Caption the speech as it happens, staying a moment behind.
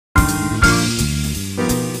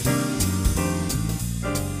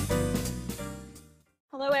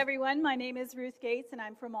everyone. My name is Ruth Gates, and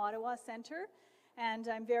I'm from Ottawa Centre. And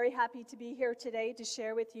I'm very happy to be here today to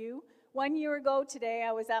share with you. 1 year ago today,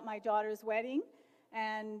 I was at my daughter's wedding,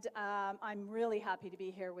 and I'm really happy to be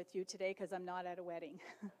here with you today because I'm not at a wedding.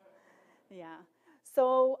 Yeah.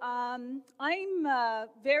 So I'm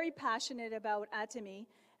very passionate about Atomy,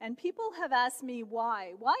 and people have asked me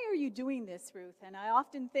why. Why are you doing this, Ruth? And I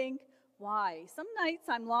often think, why? Some nights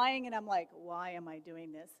I'm lying and I'm like, why am I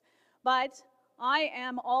doing this? But I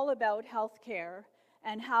am all about healthcare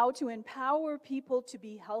and how to empower people to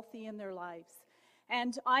be healthy in their lives.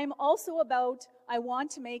 And I'm also about, I want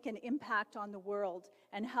to make an impact on the world.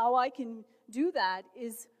 And how I can do that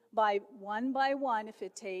is by one, if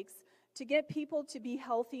it takes, to get people to be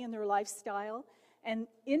healthy in their lifestyle, and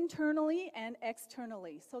internally and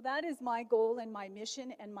externally. So that is my goal and my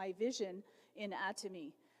mission and my vision in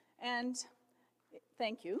Atomy. And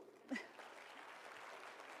thank you.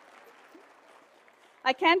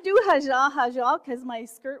 I can't do haja because my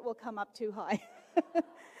skirt will come up too high.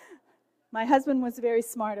 My husband was very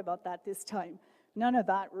smart about that this time. None of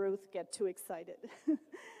that, Ruth, get too excited.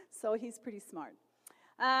 So he's pretty smart.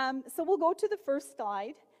 So we'll go to the first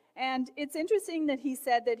slide. And it's interesting that he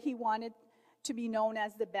said that he wanted to be known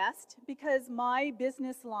as the best, because my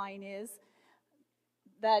business line is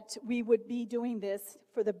that we would be doing this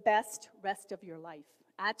for the best rest of your life.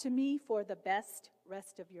 Atomy for the best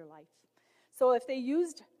rest of your life. So if they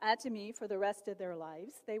used Atomy for the rest of their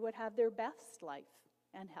lives, they would have their best life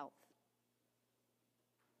and health.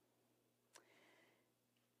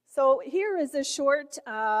 So here is a short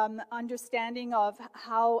understanding of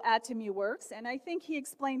how Atomy works, and I think he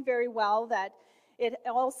explained very well that it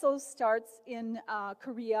also starts in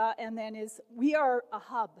Korea, and then we are a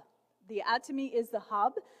hub. The Atomy is the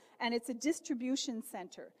hub, and it's a distribution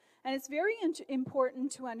center. And it's very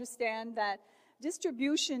important to understand that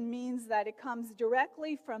distribution means that it comes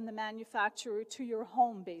directly from the manufacturer to your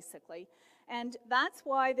home, basically. And that's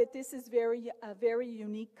why that this is a very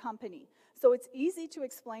unique company. So it's easy to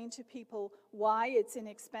explain to people why it's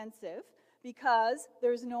inexpensive, because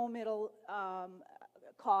there's no middle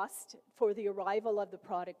cost for the arrival of the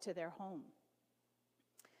product to their home.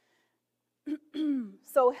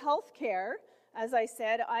 So healthcare, as I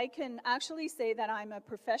said, I can actually say that I'm a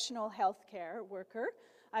professional healthcare worker.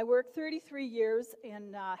 I worked 33 years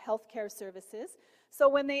in healthcare services. So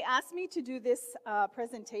when they asked me to do this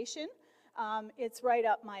presentation, it's right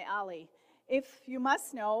up my alley. If you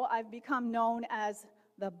must know, I've become known as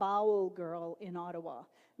the bowel girl in Ottawa,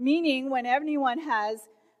 meaning when anyone has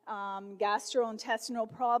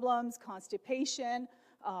gastrointestinal problems, constipation,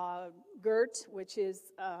 GERD, which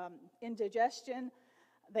is indigestion,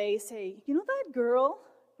 they say, you know that girl,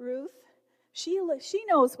 Ruth? She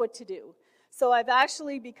knows what to do. So I've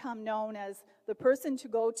actually become known as the person to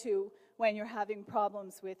go to when you're having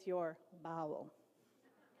problems with your bowel.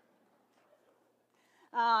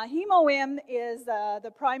 HemoWim is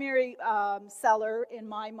the primary seller in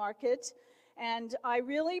my market, and I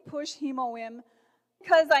really push HemoWim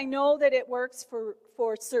because I know that it works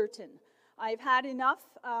for certain. I've had enough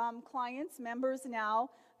clients, members now,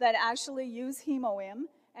 that actually use HemoWim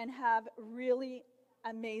and have really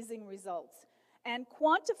amazing results. And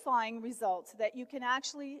quantifying results that you can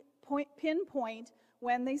actually pinpoint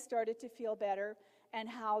when they started to feel better and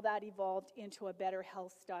how that evolved into a better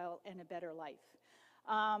health style and a better life.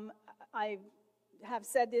 I have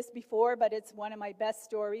said this before, but it's one of my best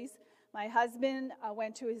stories. My husband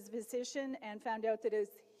went to his physician and found out that his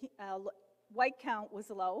white count was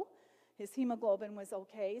low. His hemoglobin was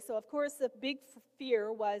okay. So, of course, the big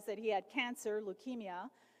fear was that he had cancer, leukemia.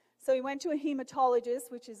 So he went to a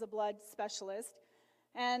hematologist, which is a blood specialist,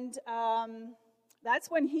 and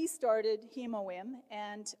that's when he started HemoWim.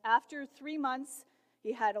 And after 3 months,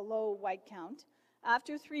 he had a low white count.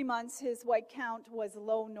 After 3 months, his white count was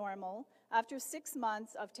low normal. After 6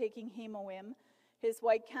 months of taking HemoWim, his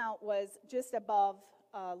white count was just above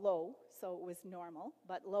low, so it was normal,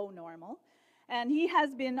 but low normal. And he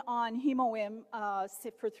has been on HemoWim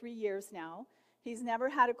for 3 years now. He's never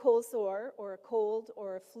had a cold sore or a cold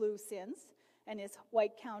or a flu since, and his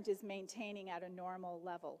white count is maintaining at a normal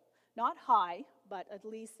level. Not high, but at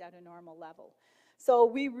least at a normal level. So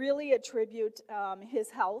we really attribute his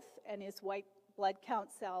health and his white blood count,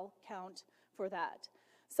 cell count for that.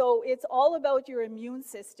 So it's all about your immune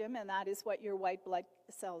system, and that is what your white blood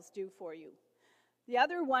cells do for you. The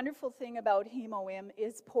other wonderful thing about HemoWim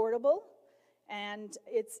is portable, and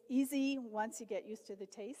it's easy once you get used to the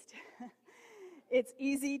taste. It's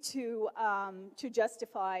easy to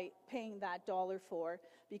justify paying that $1 for,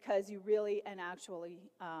 because you really and actually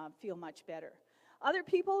feel much better. Other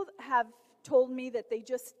people have told me that they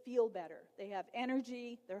just feel better. They have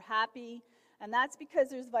energy, they're happy, and that's because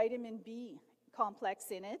there's vitamin B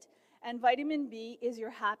complex in it, and vitamin B is your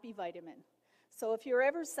happy vitamin. So if you're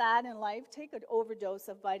ever sad in life, take an overdose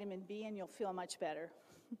of vitamin B and you'll feel much better.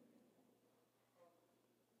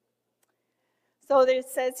 So it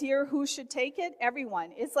says here, who should take it? Everyone.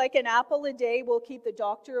 It's like an apple a day will keep the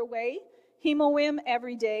doctor away. Hemowim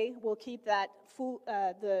every day will keep that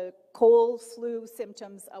the cold, flu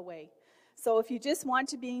symptoms away. So if you just want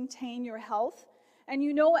to maintain your health, and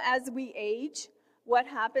you know as we age, what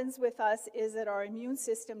happens with us is that our immune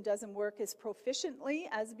system doesn't work as proficiently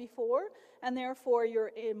as before, and therefore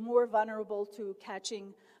you're more vulnerable to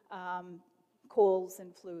catching colds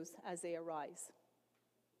and flus as they arise.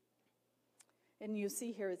 And you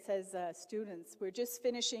see here it says students, we're just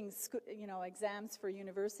finishing exams for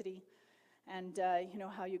university, and you know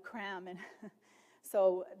how you cram, and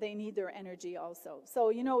so they need their energy also.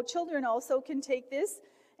 So children also can take this,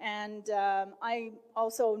 and I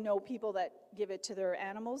also know people that give it to their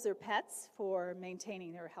animals, their pets, for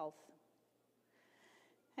maintaining their health.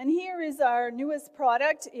 And here is our newest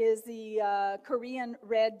product, is the Korean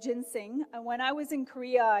red ginseng. And when I was in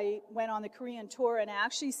Korea, I went on the Korean tour, and I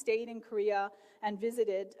actually stayed in Korea and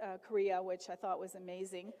visited Korea, which I thought was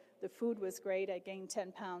amazing. The food was great. I gained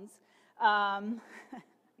 10 pounds.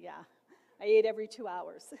 Yeah, I ate every 2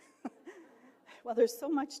 hours. Well, there's so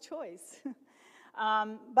much choice.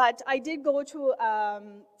 But I did go to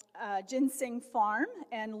a ginseng farm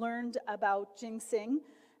and learned about ginseng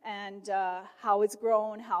and how it's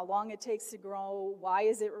grown, how long it takes to grow, why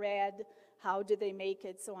is it red, how did they make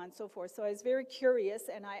it, so on and so forth. So I was very curious,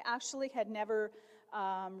 and I actually had never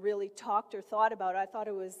really talked or thought about it. I thought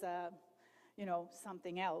it was,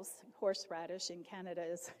 something else. Horseradish in Canada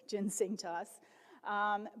is ginseng to us.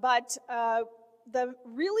 But the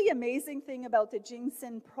really amazing thing about the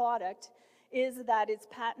ginseng product is that it's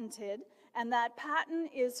patented, and that patent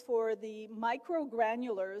is for the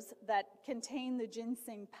microgranulars that contain the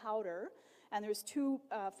ginseng powder, and there's two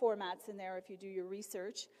formats in there if you do your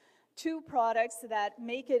research. Two products that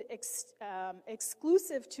make it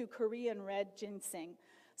exclusive to Korean red ginseng.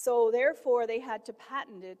 So therefore, they had to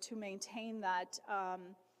patent it to maintain that,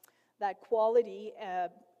 that quality,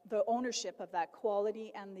 the ownership of that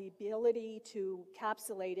quality, and the ability to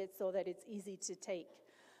capsulate it so that it's easy to take.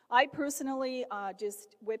 I personally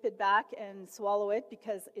just whip it back and swallow it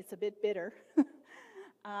because it's a bit bitter.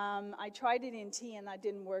 I tried it in tea, and that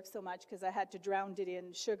didn't work so much because I had to drown it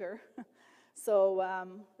in sugar. So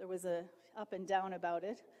there was a up and down about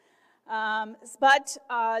it. But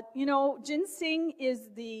ginseng is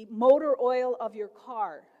the motor oil of your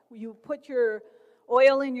car. You put your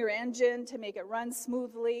oil in your engine to make it run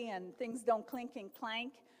smoothly and things don't clink and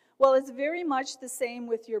clank. Well, it's very much the same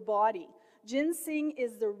with your body. Ginseng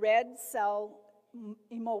is the red cell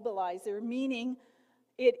immobilizer, meaning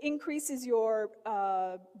it increases your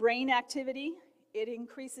brain activity, it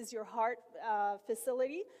increases your heart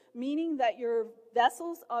facility, meaning that your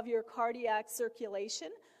vessels of your cardiac circulation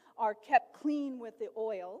are kept clean with the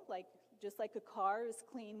oil, just like a car is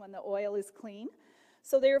clean when the oil is clean.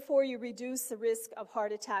 So therefore, you reduce the risk of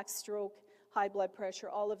heart attack, stroke, high blood pressure,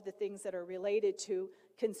 all of the things that are related to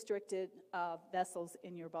constricted vessels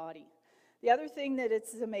in your body. The other thing that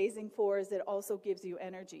it's amazing for is it also gives you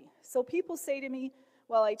energy. So people say to me,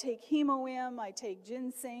 well, I take Hemowim, I take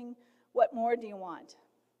ginseng, what more do you want?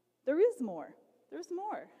 There is more. There's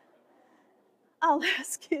more.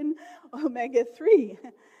 Alaskan omega-3.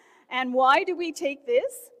 And why do we take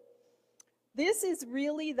this? This is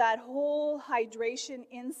really that whole hydration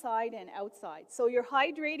inside and outside. So you're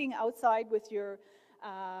hydrating outside with your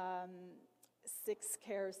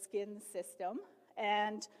 6-care skin system,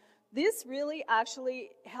 and this really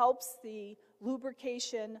actually helps the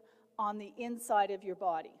lubrication on the inside of your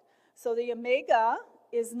body. So the omega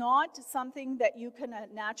is not something that you can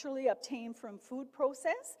naturally obtain from food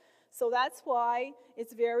process, so that's why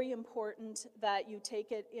it's very important that you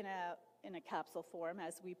take it in a capsule form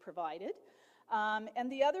as we provide it. And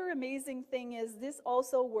the other amazing thing is this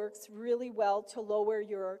also works really well to lower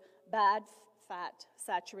your bad fat,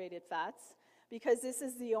 saturated fats, because this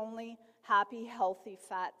is the only happy, healthy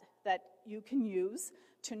fat that you can use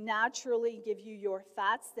to naturally give you your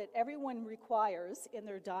fats that everyone requires in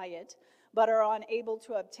their diet, but are unable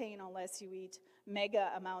to obtain unless you eat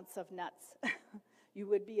mega amounts of nuts. You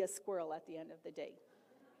would be a squirrel at the end of the day.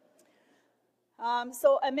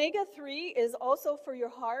 So omega-3 is also for your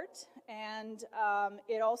heart, and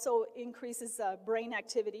it also increases brain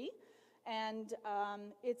activity. And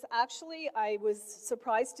it's actually, I was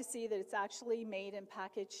surprised to see that it's actually made and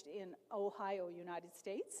packaged in Ohio, United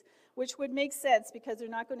States, which would make sense because they're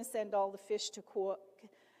not going to send all the fish to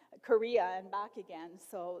Korea and back again,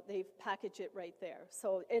 so they package it right there.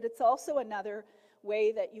 So it's also another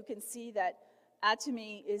way that you can see that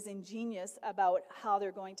Atomy is ingenious about how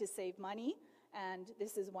they're going to save money, and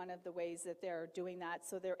this is one of the ways that they're doing that.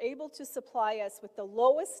 So they're able to supply us with the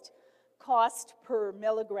lowest cost per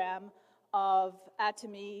milligram of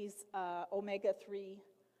Atomy's omega-3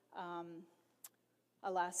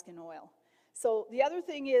 Alaskan oil. So the other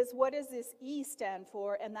thing is, what does this E stand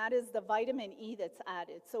for? And that is the vitamin E that's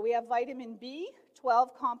added. So we have vitamin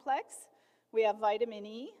B12 complex, we have vitamin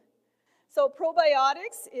E. So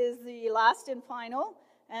probiotics is the last and final,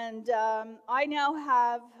 and I now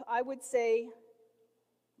have, I would say,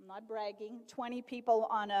 I'm not bragging, 20 people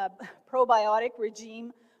on a probiotic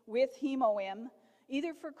regime with HemoM,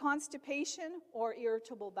 either for constipation or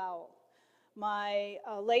irritable bowel. My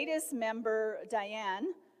latest member, Diane,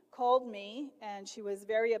 called me, and she was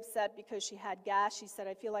very upset because she had gas. She said,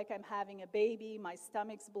 I feel like I'm having a baby, my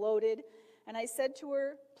stomach's bloated. And I said to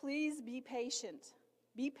her, please be patient.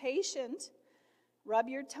 Be patient, rub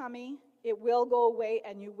your tummy, it will go away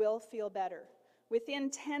and you will feel better. Within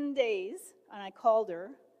 10 days, and I called her,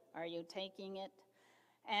 are you taking it?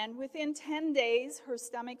 And within 10 days, her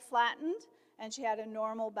stomach flattened, and she had a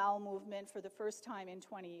normal bowel movement for the first time in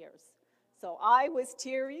 20 years. So I was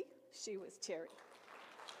teary, she was teary.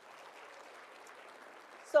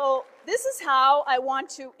 So this is how I want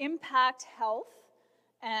to impact health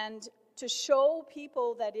and to show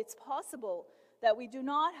people that it's possible, that we do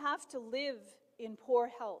not have to live in poor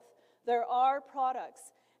health. There are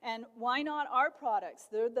products, and why not our products?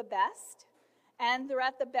 They're the best, and they're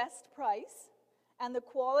at the best price, and the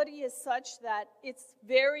quality is such that it's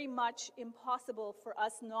very much impossible for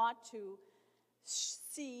us not to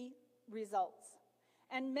see results.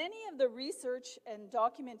 And many of the research and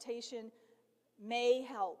documentation may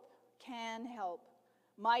help, can help,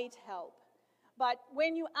 might help. But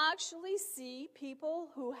when you actually see people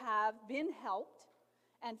who have been helped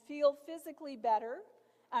and feel physically better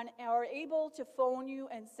and are able to phone you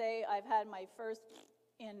and say, I've had my first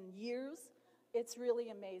in years, it's really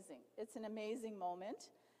amazing. It's an amazing moment,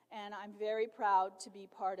 and I'm very proud to be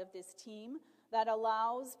part of this team that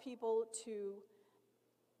allows people to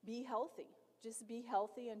be healthy. Just be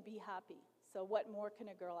healthy and be happy. So what more can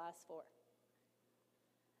a girl ask for?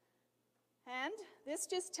 And this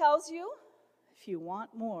just tells you, if you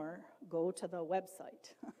want more, go to the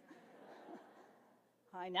website.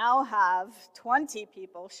 I now have 20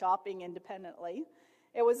 people shopping independently.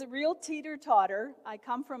 It was a real teeter-totter. I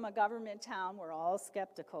come from a government town. We're all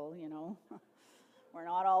skeptical, you know. We're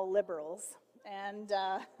not all liberals. And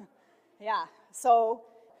yeah, so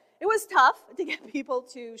it was tough to get people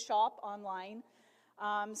to shop online.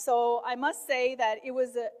 So I must say that it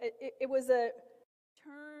was a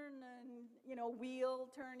turn and, you know, wheel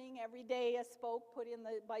turning every day, a spoke put in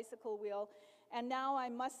the bicycle wheel. And now I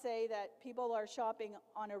must say that people are shopping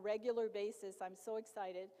on a regular basis. I'm so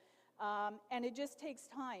excited. And it just takes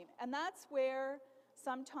time. And that's where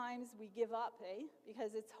sometimes we give up, eh?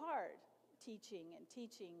 Because it's hard teaching,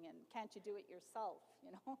 and can't you do it yourself,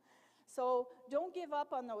 you know? So don't give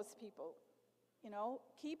up on those people, you know?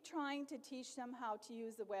 Keep trying to teach them how to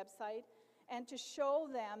use the website and to show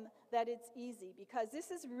them that it's easy, because this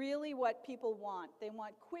is really what people want. They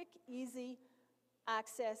want quick, easy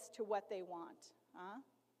access to what they want.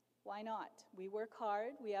 Why not? We work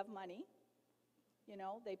hard, we have money. You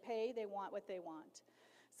know, they pay, they want what they want.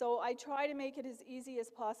 So I try to make it as easy as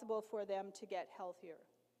possible for them to get healthier.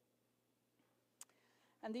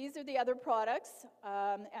 And these are the other products,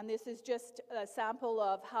 and this is just a sample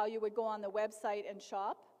of how you would go on the website and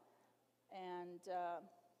shop. And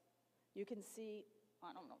you can see,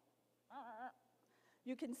 I don't know,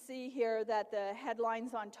 you can see here that the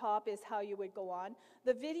headlines on top is how you would go on.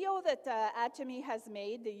 The video that Atomy has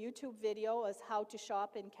made, the YouTube video, is how to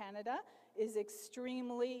shop in Canada, is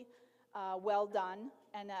extremely well done.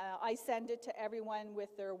 And I send it to everyone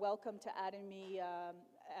with their welcome to Atomy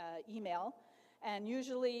email. And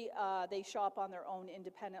usually they shop on their own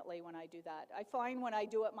independently when I do that. I find when I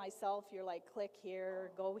do it myself, you're like, click here,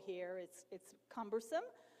 go here. It's cumbersome.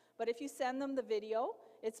 But if you send them the video,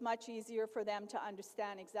 it's much easier for them to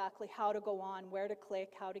understand exactly how to go on, where to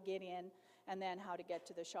click, how to get in, and then how to get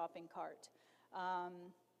to the shopping cart.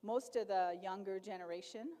 Most of the younger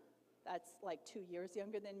generation, that's like 2 years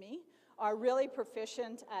younger than me, are really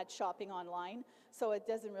proficient at shopping online, so it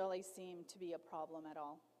doesn't really seem to be a problem at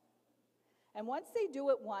all. And once they do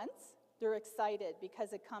it once, they're excited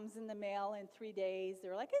because it comes in the mail in 3 days.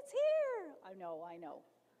 They're like, it's here, I know.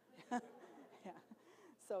 Yeah,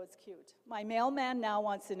 so it's cute. My mailman now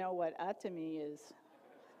wants to know what Atomy is.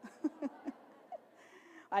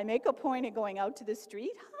 I make a point of going out to the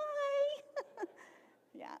street. Hi!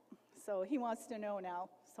 Yeah, so he wants to know now.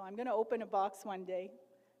 So I'm going to open a box one day,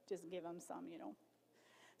 just give him some,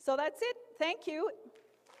 So that's it. Thank you.